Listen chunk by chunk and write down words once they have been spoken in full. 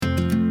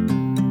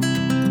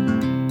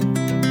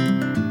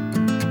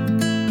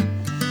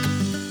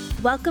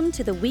Welcome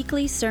to the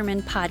weekly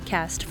sermon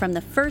podcast from the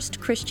First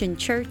Christian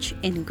Church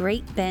in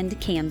Great Bend,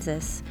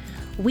 Kansas.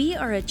 We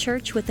are a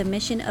church with a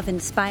mission of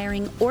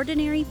inspiring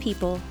ordinary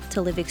people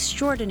to live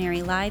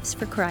extraordinary lives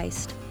for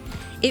Christ.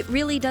 It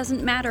really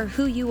doesn't matter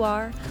who you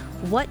are,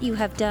 what you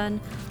have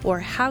done, or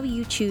how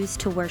you choose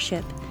to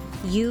worship.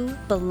 You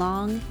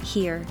belong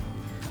here.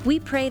 We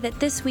pray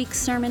that this week's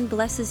sermon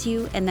blesses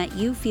you and that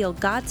you feel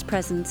God's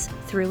presence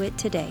through it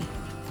today.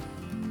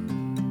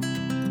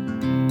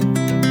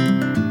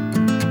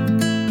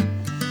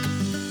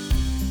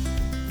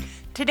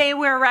 Today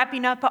we're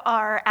wrapping up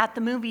our At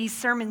the Movies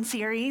sermon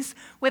series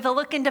with a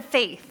look into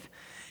faith.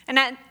 And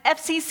at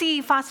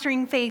FCC,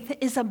 fostering faith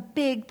is a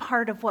big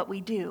part of what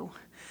we do.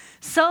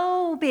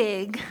 So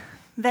big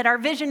that our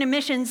vision and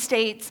mission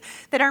states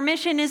that our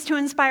mission is to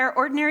inspire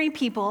ordinary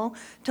people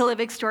to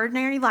live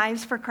extraordinary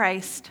lives for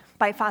Christ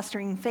by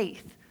fostering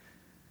faith.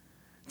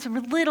 It's a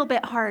little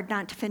bit hard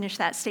not to finish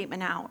that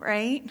statement out,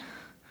 right?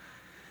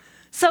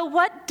 So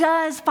what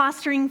does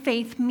fostering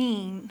faith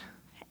mean?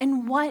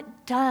 And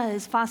what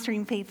does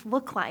fostering faith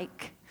look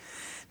like?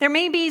 There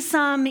may be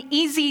some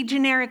easy,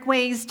 generic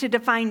ways to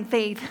define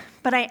faith,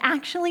 but I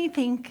actually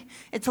think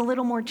it's a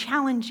little more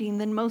challenging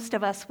than most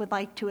of us would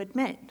like to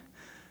admit.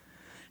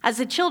 As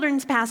a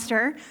children's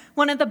pastor,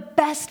 one of the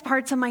best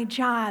parts of my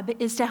job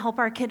is to help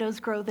our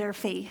kiddos grow their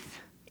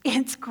faith.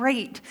 It's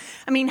great.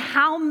 I mean,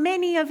 how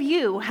many of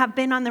you have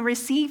been on the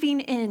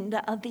receiving end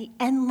of the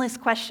endless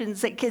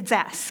questions that kids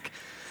ask?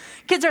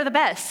 Kids are the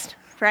best,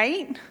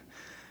 right?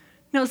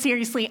 No,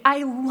 seriously,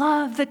 I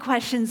love the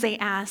questions they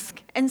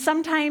ask. And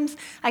sometimes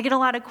I get a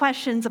lot of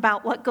questions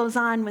about what goes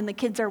on when the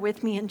kids are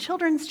with me in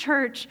children's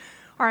church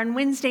or on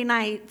Wednesday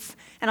nights.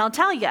 And I'll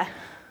tell you,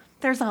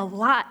 there's a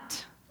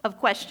lot of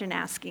question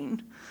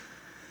asking.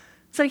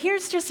 So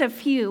here's just a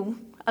few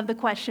of the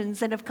questions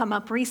that have come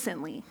up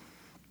recently.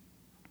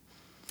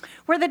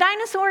 Were the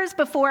dinosaurs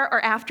before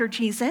or after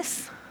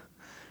Jesus?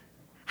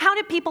 How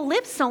did people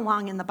live so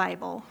long in the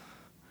Bible?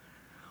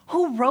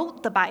 Who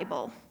wrote the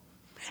Bible?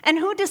 And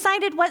who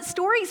decided what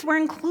stories were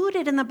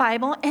included in the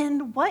Bible,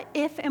 and what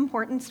if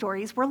important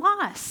stories were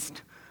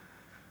lost?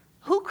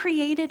 Who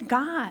created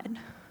God?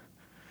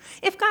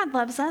 If God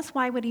loves us,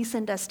 why would he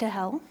send us to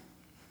hell?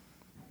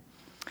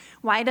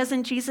 Why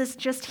doesn't Jesus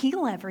just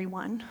heal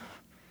everyone?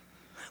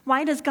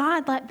 Why does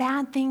God let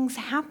bad things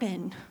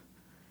happen?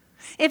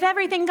 If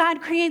everything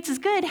God creates is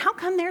good, how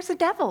come there's a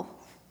devil?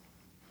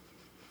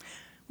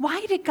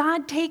 Why did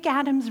God take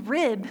Adam's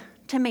rib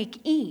to make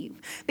Eve?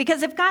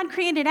 Because if God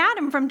created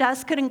Adam from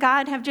dust, couldn't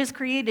God have just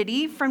created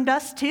Eve from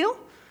dust too?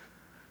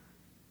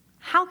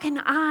 How can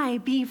I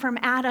be from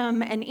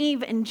Adam and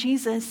Eve and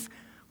Jesus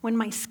when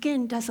my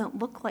skin doesn't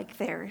look like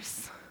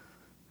theirs?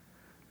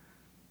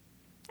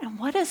 And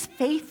what does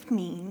faith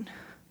mean?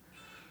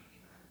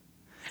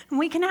 And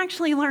we can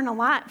actually learn a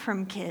lot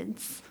from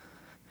kids.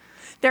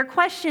 Their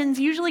questions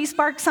usually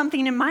spark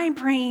something in my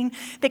brain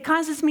that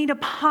causes me to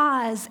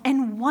pause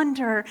and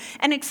wonder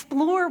and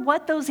explore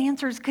what those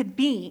answers could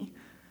be.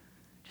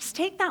 Just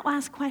take that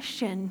last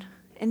question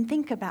and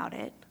think about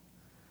it.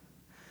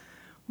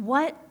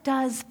 What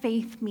does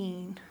faith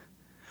mean?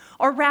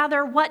 Or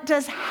rather, what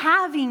does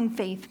having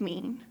faith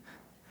mean?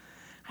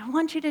 I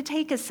want you to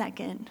take a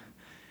second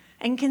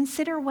and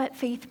consider what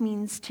faith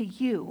means to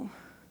you.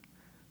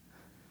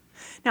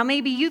 Now,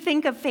 maybe you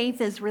think of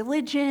faith as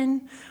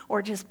religion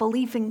or just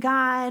belief in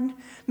God.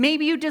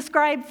 Maybe you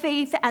describe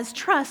faith as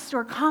trust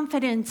or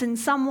confidence in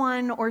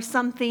someone or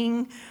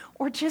something,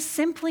 or just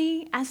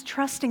simply as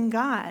trust in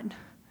God.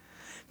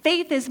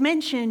 Faith is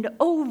mentioned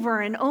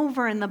over and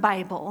over in the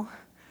Bible.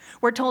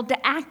 We're told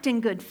to act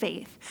in good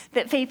faith,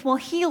 that faith will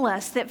heal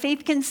us, that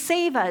faith can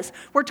save us.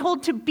 We're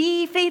told to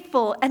be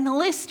faithful, and the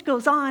list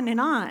goes on and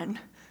on.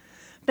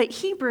 But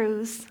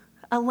Hebrews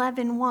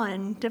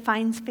 11:1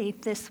 defines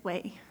faith this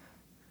way.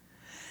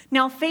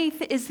 Now,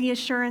 faith is the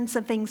assurance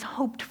of things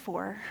hoped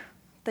for,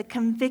 the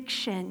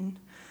conviction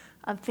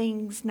of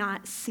things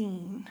not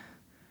seen.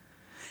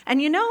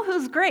 And you know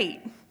who's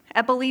great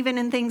at believing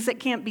in things that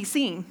can't be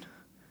seen?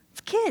 It's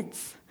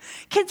kids.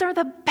 Kids are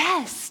the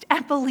best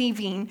at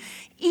believing,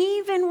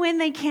 even when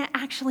they can't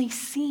actually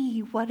see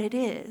what it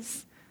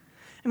is.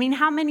 I mean,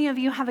 how many of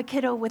you have a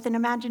kiddo with an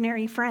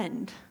imaginary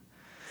friend?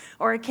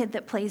 Or a kid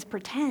that plays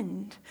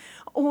pretend?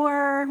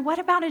 Or what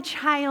about a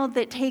child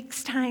that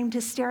takes time to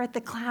stare at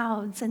the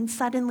clouds and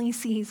suddenly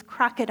sees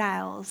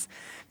crocodiles,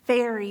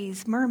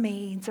 fairies,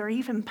 mermaids, or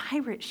even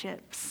pirate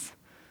ships?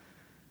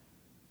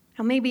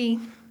 Now, maybe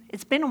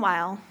it's been a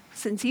while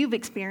since you've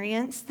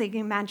experienced the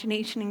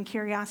imagination and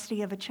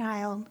curiosity of a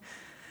child.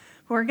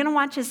 We're going to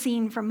watch a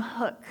scene from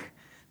Hook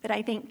that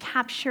I think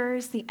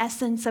captures the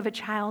essence of a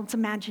child's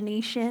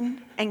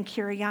imagination and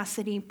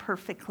curiosity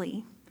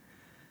perfectly.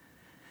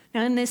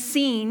 Now, in this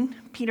scene,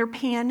 Peter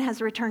Pan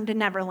has returned to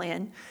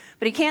Neverland,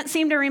 but he can't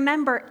seem to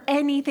remember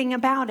anything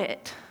about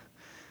it.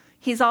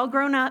 He's all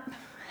grown up,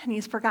 and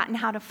he's forgotten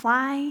how to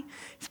fly.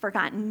 He's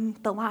forgotten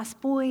the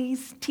Lost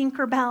Boys,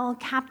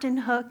 Tinkerbell, Captain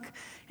Hook,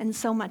 and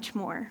so much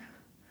more.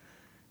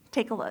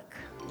 Take a look.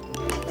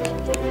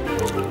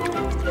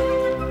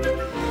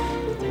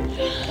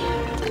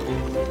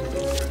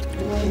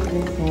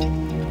 What's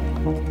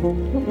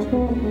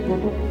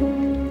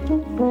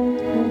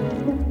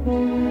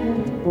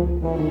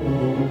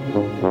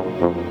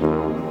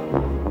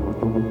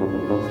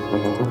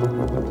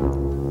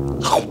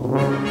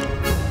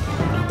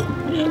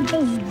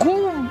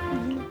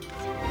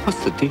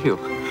the deal?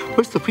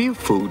 Where's the real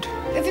food?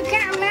 If you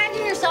can't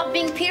imagine yourself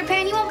being Peter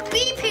Pan, you won't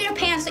be Peter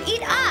Pan, so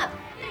eat up!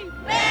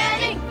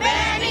 Manning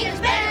is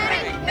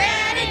Manning!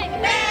 Manning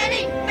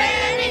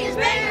is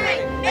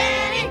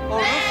Manning! Oh,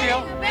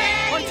 Lucio,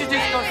 why don't you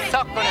just go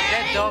suck on a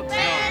dead dog's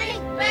nose?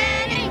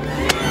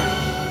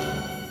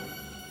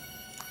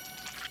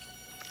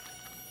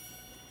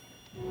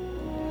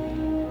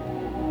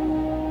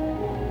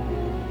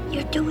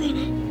 You're doing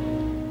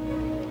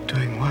it.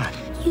 Doing what?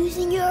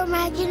 Using your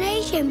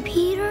imagination,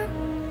 Peter.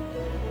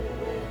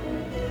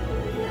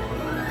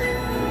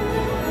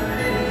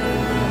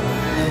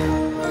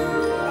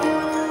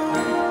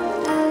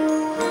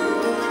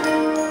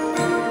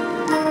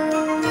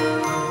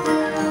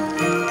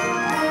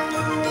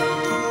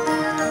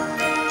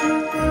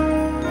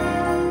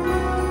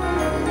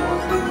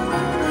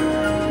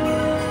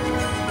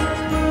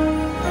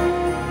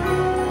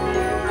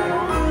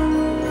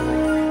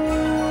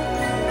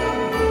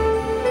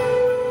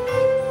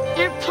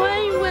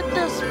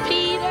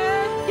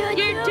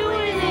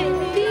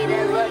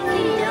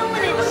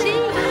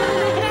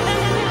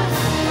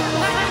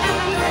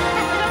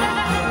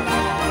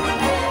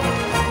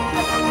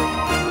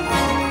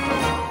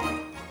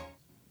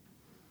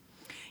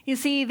 You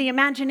see, the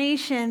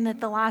imagination that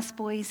the Lost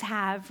Boys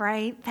have,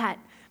 right? That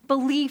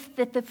belief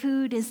that the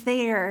food is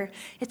there.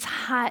 It's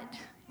hot.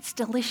 It's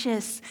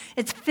delicious.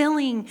 It's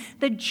filling.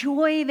 The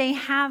joy they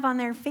have on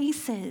their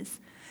faces.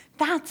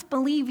 That's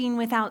believing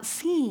without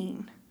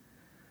seeing.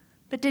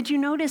 But did you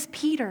notice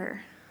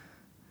Peter?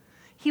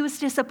 He was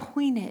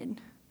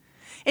disappointed.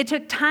 It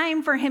took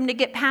time for him to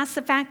get past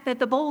the fact that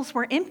the bowls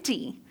were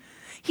empty.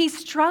 He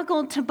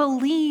struggled to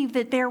believe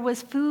that there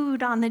was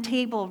food on the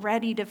table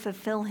ready to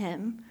fulfill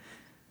him,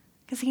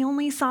 because he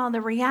only saw the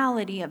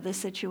reality of the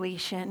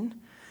situation,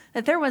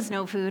 that there was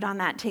no food on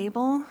that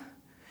table.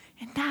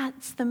 And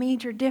that's the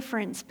major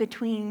difference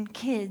between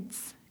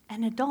kids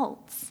and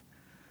adults.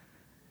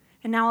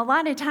 And now a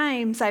lot of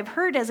times I've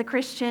heard as a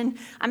Christian,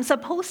 I'm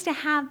supposed to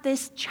have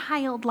this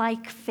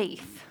childlike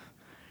faith,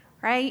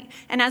 right?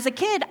 And as a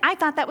kid, I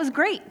thought that was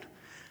great.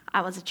 I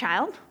was a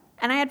child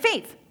and I had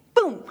faith.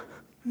 Boom,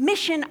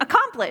 mission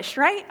accomplished,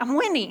 right? I'm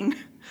winning.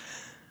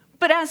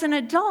 But as an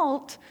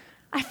adult,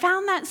 I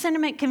found that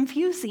sentiment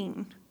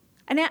confusing.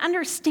 I didn't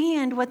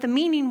understand what the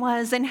meaning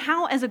was and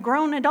how, as a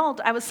grown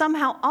adult, I was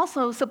somehow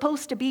also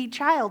supposed to be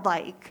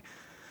childlike.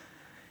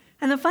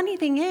 And the funny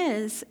thing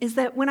is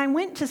that when I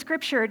went to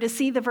Scripture to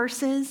see the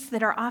verses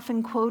that are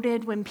often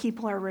quoted when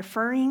people are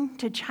referring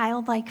to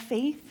childlike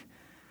faith,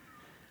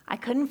 I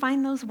couldn't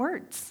find those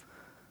words.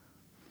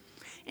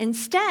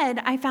 Instead,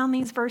 I found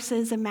these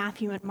verses in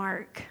Matthew and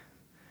Mark.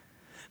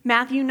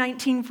 Matthew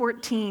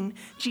 19:14,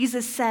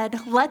 Jesus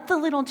said, "Let the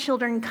little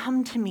children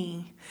come to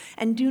me,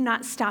 and do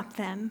not stop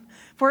them,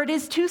 for it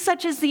is to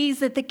such as these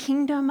that the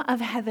kingdom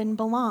of heaven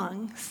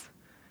belongs."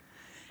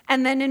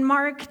 And then in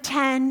Mark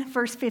 10,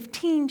 verse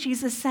 15,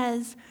 Jesus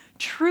says,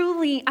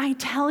 "Truly I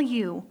tell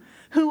you,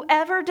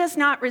 whoever does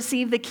not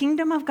receive the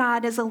kingdom of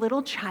God as a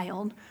little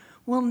child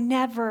will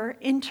never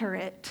enter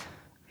it."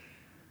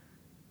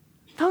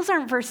 Those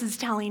aren't verses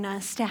telling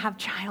us to have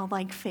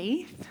childlike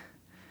faith.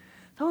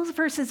 Those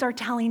verses are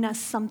telling us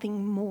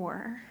something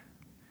more.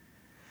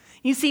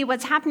 You see,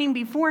 what's happening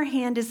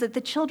beforehand is that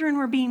the children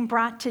were being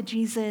brought to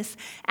Jesus,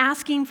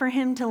 asking for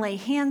him to lay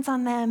hands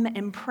on them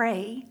and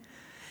pray.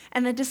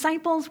 And the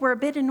disciples were a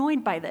bit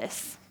annoyed by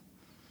this.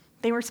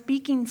 They were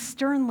speaking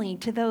sternly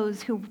to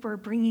those who were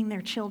bringing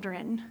their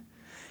children,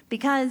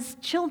 because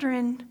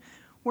children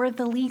were of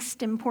the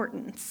least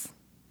importance.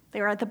 They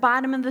were at the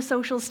bottom of the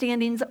social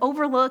standings,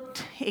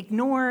 overlooked,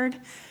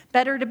 ignored,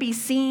 better to be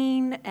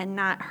seen and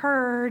not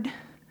heard.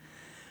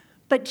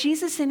 But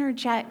Jesus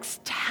interjects,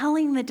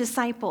 telling the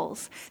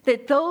disciples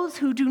that those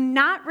who do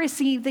not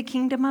receive the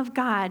kingdom of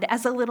God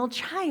as a little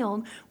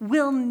child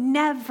will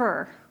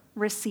never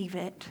receive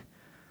it.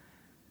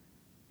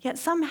 Yet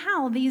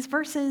somehow these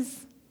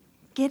verses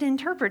get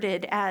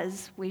interpreted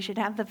as we should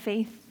have the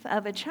faith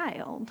of a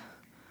child.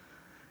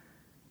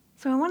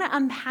 So I want to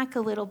unpack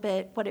a little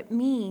bit what it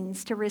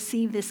means to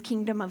receive this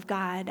kingdom of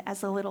God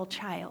as a little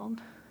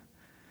child.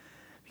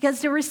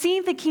 Because to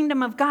receive the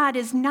kingdom of God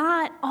is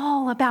not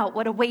all about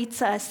what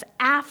awaits us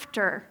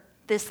after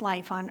this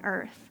life on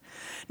earth.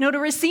 No, to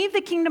receive the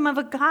kingdom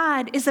of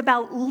God is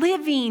about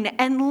living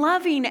and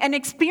loving and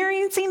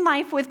experiencing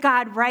life with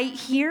God right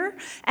here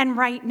and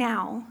right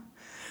now.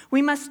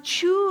 We must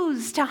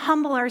choose to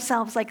humble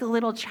ourselves like a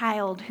little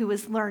child who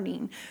is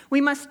learning. We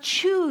must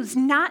choose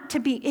not to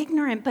be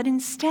ignorant, but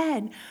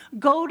instead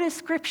go to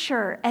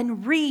Scripture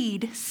and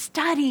read,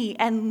 study,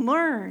 and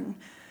learn.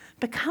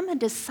 Become a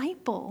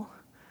disciple,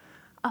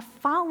 a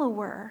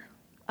follower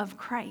of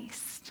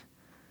Christ.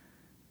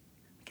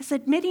 Because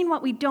admitting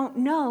what we don't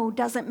know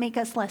doesn't make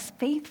us less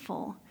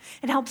faithful.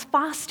 It helps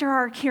foster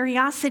our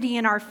curiosity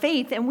and our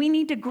faith, and we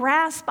need to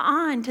grasp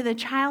on to the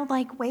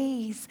childlike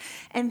ways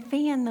and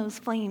fan those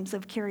flames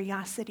of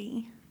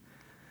curiosity.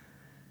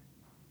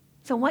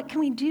 So what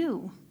can we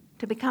do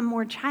to become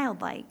more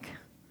childlike?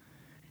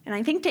 And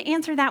I think to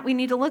answer that, we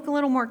need to look a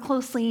little more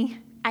closely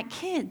at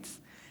kids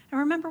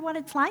and remember what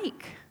it's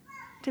like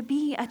to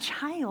be a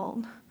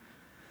child.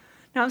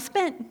 Now, I've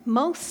spent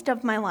most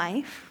of my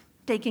life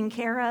taking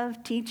care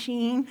of,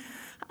 teaching,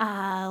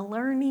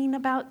 learning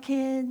about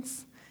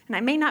kids. And I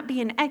may not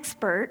be an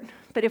expert,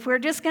 but if we're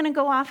just going to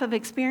go off of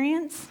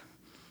experience,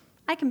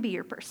 I can be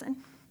your person.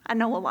 I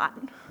know a lot.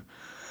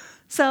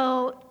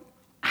 So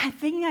a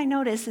thing I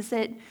notice is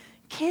that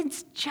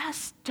kids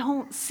just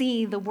don't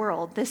see the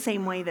world the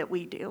same way that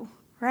we do,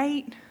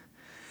 right?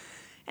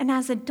 And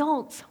as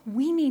adults,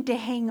 we need to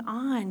hang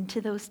on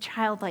to those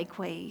childlike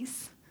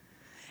ways.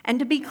 And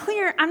to be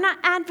clear, I'm not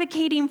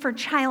advocating for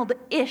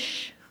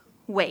childish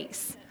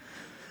ways.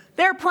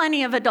 There are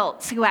plenty of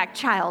adults who act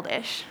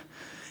childish.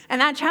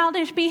 And that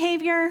childish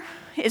behavior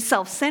is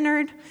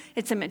self-centered,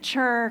 it's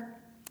immature,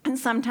 and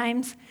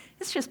sometimes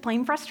it's just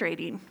plain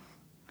frustrating.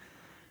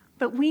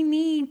 But we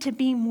need to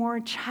be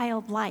more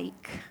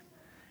childlike,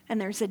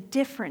 and there's a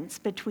difference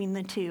between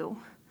the two.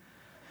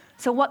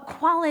 So what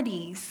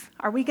qualities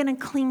are we going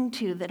to cling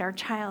to that are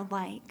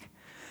childlike?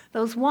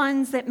 Those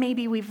ones that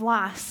maybe we've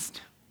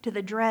lost to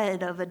the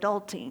dread of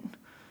adulting.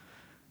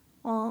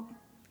 Well,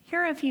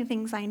 here are a few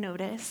things I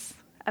notice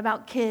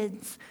about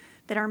kids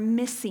that are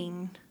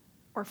missing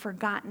or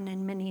forgotten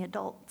in many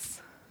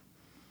adults.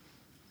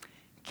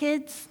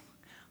 Kids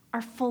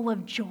are full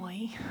of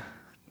joy,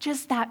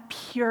 just that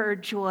pure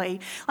joy.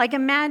 Like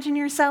imagine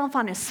yourself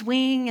on a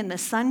swing in the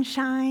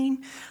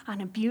sunshine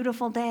on a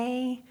beautiful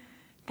day,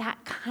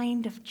 that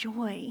kind of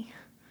joy.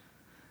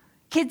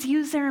 Kids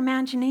use their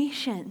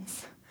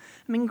imaginations.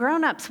 I mean,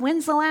 grown-ups,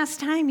 when's the last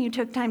time you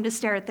took time to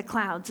stare at the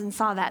clouds and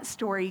saw that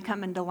story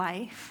come into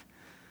life?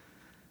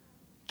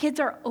 Kids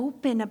are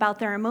open about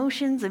their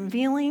emotions and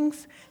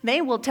feelings.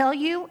 They will tell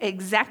you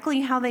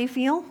exactly how they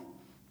feel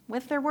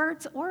with their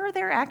words or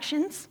their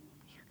actions.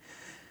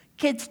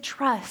 Kids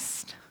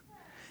trust.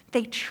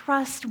 They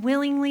trust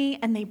willingly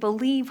and they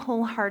believe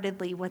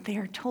wholeheartedly what they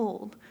are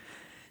told.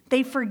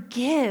 They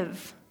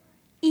forgive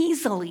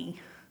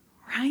easily,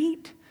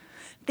 right?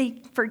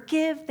 They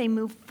forgive, they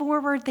move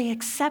forward, they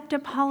accept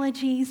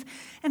apologies,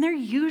 and they're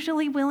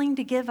usually willing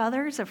to give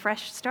others a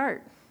fresh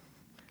start.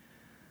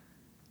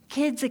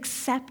 Kids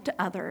accept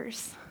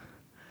others.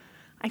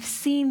 I've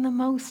seen the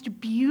most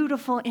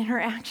beautiful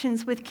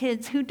interactions with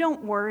kids who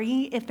don't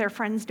worry if their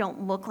friends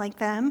don't look like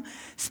them,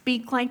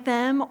 speak like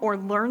them, or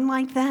learn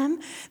like them.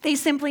 They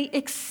simply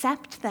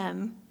accept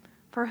them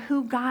for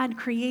who God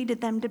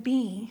created them to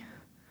be.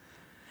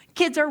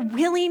 Kids are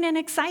willing and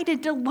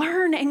excited to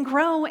learn and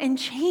grow and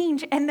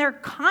change, and they're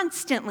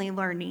constantly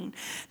learning.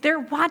 They're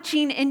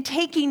watching and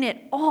taking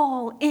it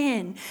all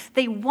in.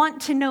 They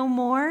want to know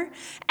more,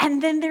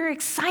 and then they're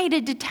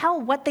excited to tell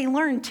what they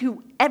learned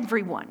to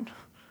everyone.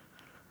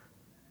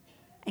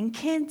 And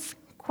kids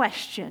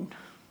question,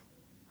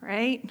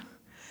 right?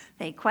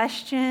 They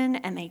question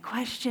and they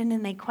question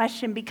and they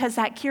question because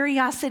that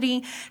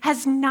curiosity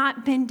has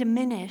not been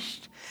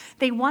diminished.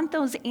 They want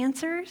those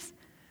answers,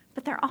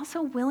 but they're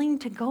also willing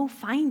to go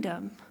find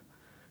them,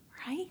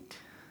 right?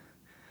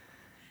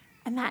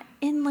 And that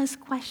endless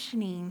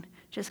questioning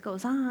just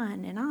goes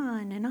on and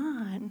on and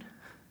on.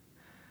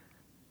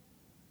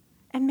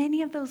 And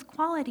many of those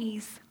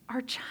qualities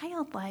are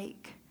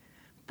childlike,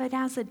 but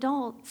as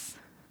adults,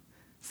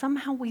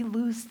 somehow we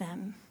lose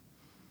them.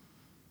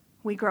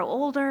 We grow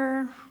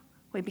older,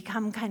 we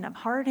become kind of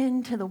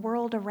hardened to the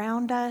world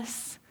around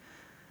us.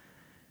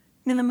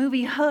 In the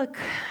movie Hook,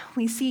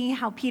 we see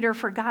how Peter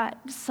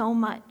forgot so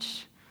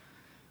much.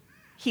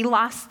 He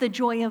lost the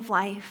joy of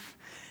life.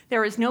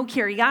 There was no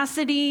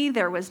curiosity,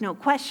 there was no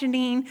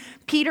questioning.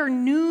 Peter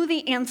knew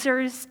the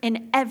answers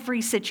in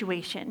every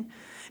situation.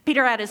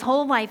 Peter had his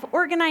whole life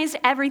organized,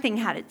 everything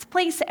had its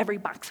place, every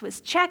box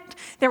was checked,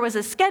 there was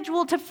a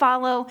schedule to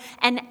follow,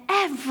 and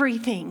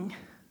everything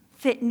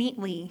fit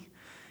neatly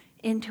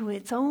into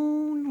its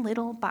own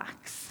little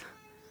box.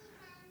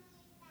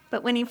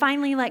 But when he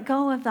finally let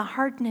go of the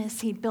hardness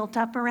he'd built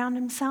up around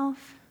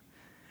himself,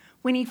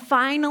 when he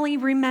finally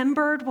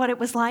remembered what it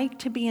was like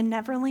to be in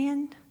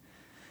Neverland,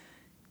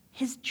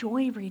 his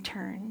joy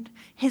returned,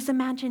 his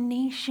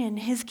imagination,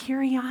 his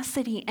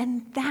curiosity,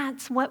 and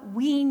that's what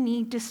we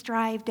need to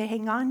strive to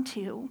hang on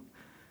to.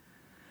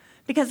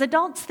 Because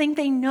adults think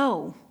they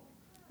know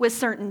with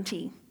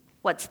certainty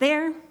what's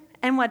there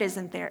and what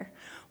isn't there.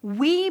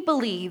 We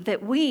believe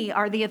that we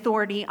are the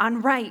authority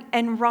on right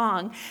and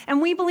wrong, and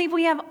we believe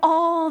we have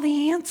all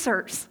the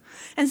answers.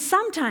 And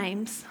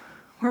sometimes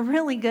we're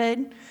really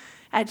good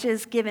at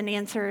just giving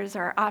answers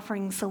or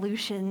offering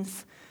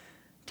solutions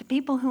to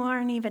people who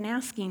aren't even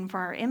asking for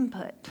our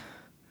input.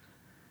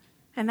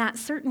 And that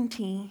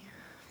certainty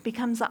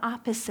becomes the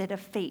opposite of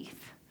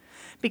faith,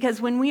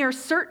 Because when we are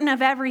certain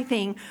of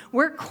everything,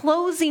 we're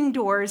closing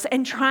doors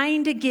and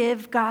trying to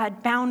give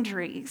God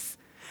boundaries.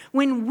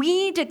 When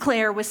we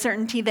declare with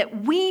certainty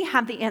that we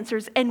have the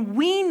answers and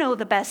we know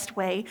the best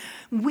way,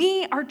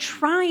 we are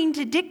trying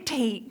to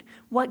dictate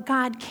what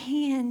God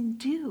can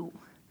do.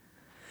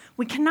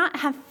 We cannot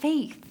have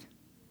faith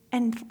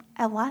and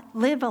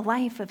live a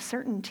life of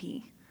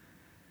certainty.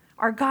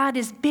 Our God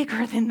is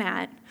bigger than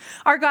that.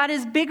 Our God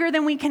is bigger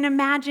than we can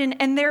imagine,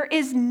 and there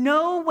is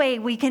no way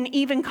we can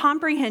even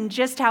comprehend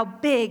just how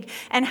big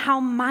and how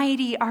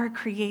mighty our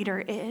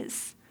Creator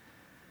is.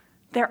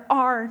 There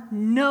are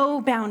no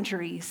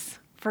boundaries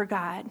for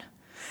God.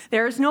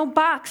 There is no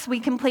box we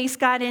can place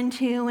God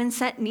into and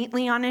set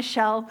neatly on a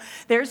shelf.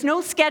 There's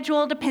no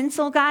schedule to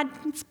pencil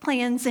God's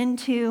plans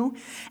into,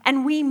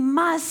 and we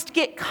must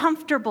get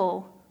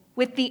comfortable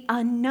with the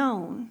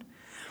unknown.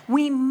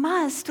 We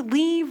must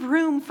leave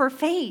room for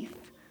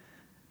faith.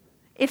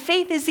 If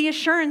faith is the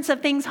assurance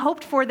of things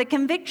hoped for, the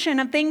conviction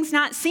of things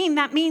not seen,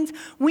 that means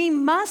we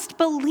must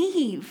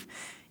believe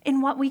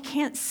in what we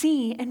can't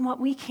see and what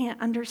we can't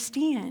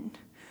understand.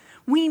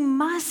 We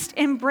must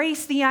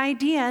embrace the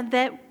idea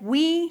that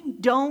we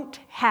don't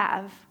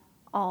have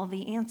all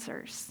the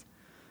answers.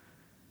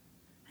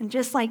 And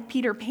just like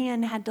Peter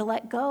Pan had to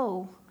let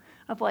go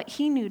of what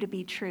he knew to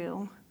be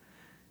true,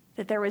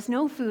 that there was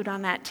no food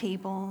on that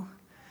table,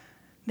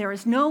 there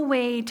is no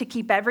way to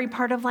keep every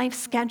part of life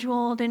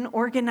scheduled and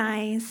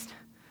organized.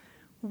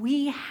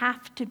 We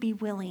have to be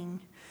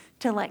willing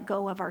to let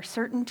go of our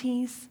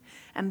certainties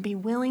and be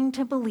willing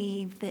to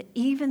believe that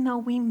even though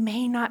we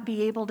may not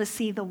be able to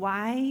see the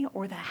why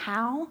or the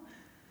how,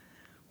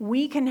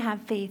 we can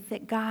have faith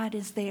that God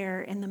is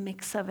there in the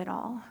mix of it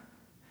all.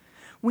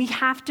 We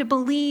have to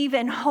believe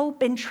and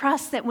hope and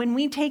trust that when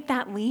we take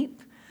that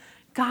leap,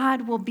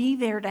 God will be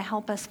there to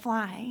help us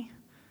fly.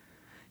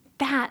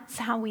 That's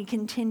how we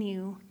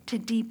continue to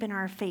deepen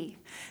our faith.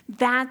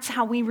 That's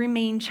how we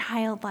remain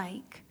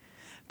childlike,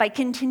 by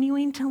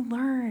continuing to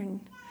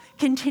learn,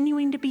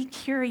 continuing to be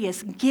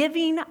curious,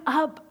 giving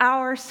up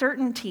our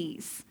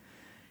certainties,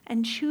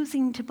 and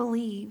choosing to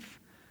believe,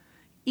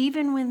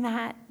 even when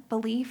that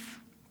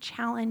belief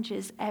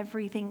challenges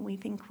everything we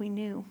think we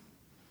knew.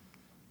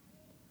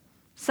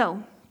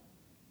 So,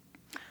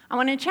 I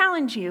want to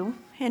challenge you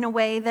in a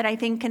way that I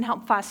think can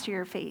help foster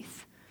your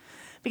faith.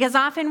 Because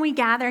often we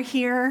gather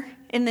here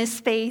in this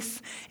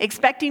space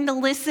expecting to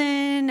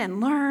listen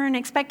and learn,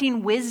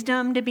 expecting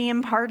wisdom to be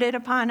imparted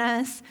upon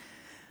us.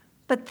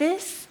 But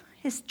this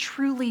is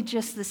truly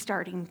just the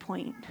starting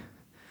point.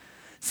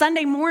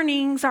 Sunday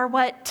mornings are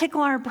what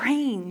tickle our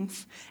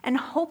brains and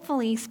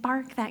hopefully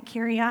spark that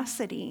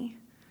curiosity.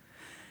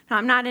 Now,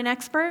 I'm not an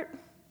expert.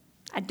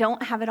 I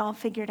don't have it all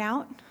figured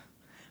out,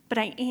 but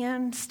I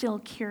am still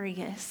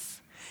curious.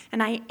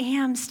 And I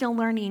am still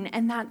learning,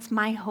 and that's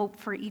my hope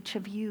for each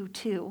of you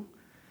too.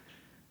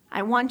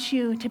 I want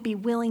you to be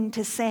willing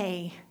to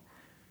say,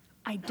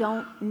 I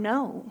don't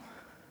know.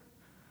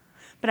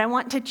 But I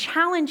want to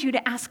challenge you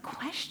to ask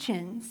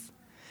questions.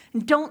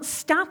 Don't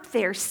stop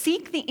there.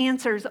 Seek the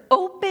answers.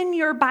 Open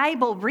your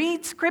Bible.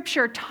 Read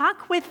Scripture.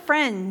 Talk with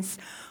friends.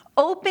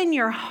 Open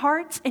your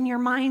hearts and your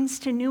minds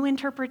to new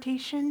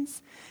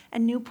interpretations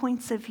and new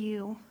points of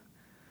view.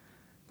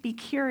 Be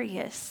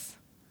curious.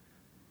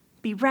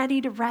 Be ready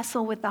to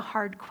wrestle with the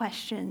hard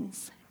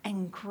questions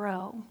and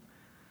grow.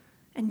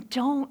 And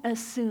don't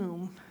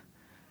assume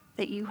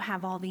that you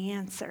have all the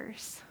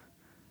answers.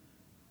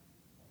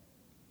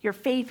 Your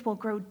faith will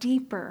grow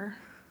deeper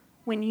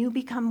when you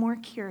become more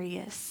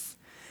curious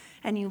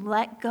and you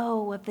let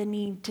go of the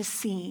need to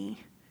see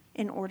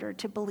in order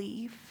to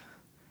believe.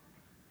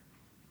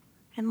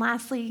 And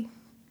lastly,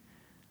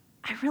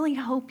 I really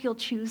hope you'll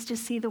choose to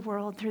see the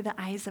world through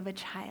the eyes of a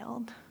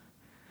child.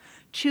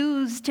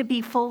 Choose to be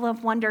full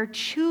of wonder.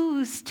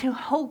 Choose to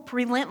hope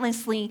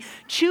relentlessly.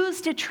 Choose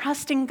to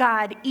trust in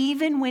God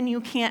even when you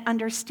can't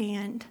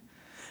understand.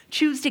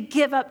 Choose to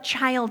give up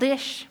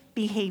childish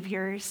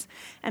behaviors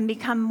and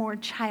become more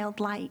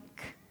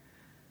childlike.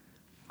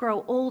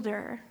 Grow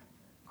older,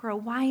 grow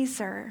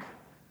wiser,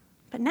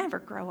 but never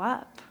grow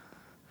up.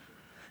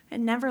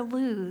 And never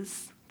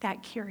lose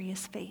that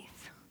curious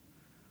faith.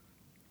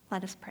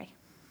 Let us pray.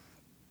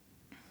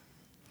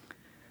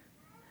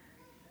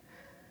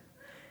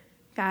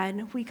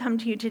 God, we come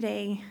to you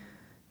today,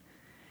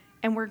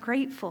 and we're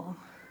grateful.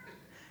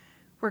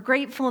 We're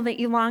grateful that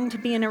you long to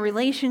be in a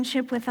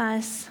relationship with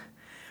us.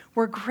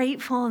 We're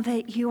grateful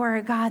that you are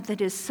a God that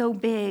is so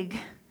big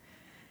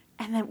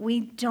and that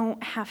we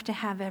don't have to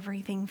have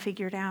everything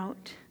figured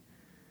out.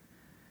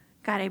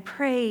 God, I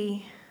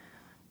pray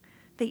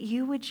that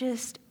you would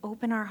just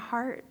open our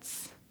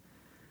hearts,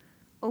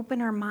 open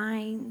our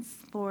minds,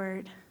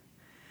 Lord,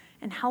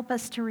 and help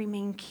us to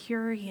remain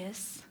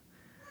curious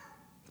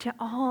to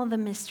all the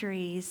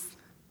mysteries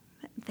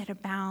that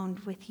abound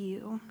with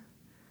you.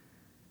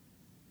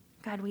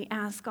 God, we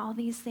ask all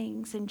these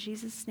things in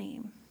Jesus'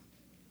 name.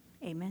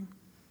 Amen.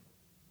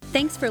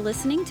 Thanks for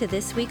listening to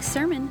this week's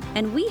sermon,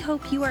 and we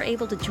hope you are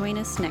able to join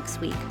us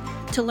next week.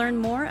 To learn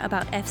more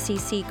about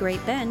FCC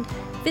Great Bend,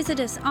 Visit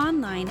us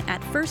online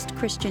at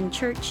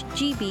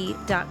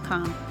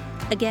firstchristianchurchgb.com.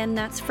 Again,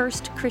 that's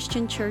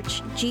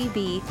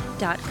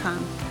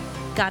firstchristianchurchgb.com.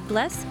 God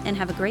bless and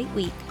have a great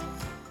week.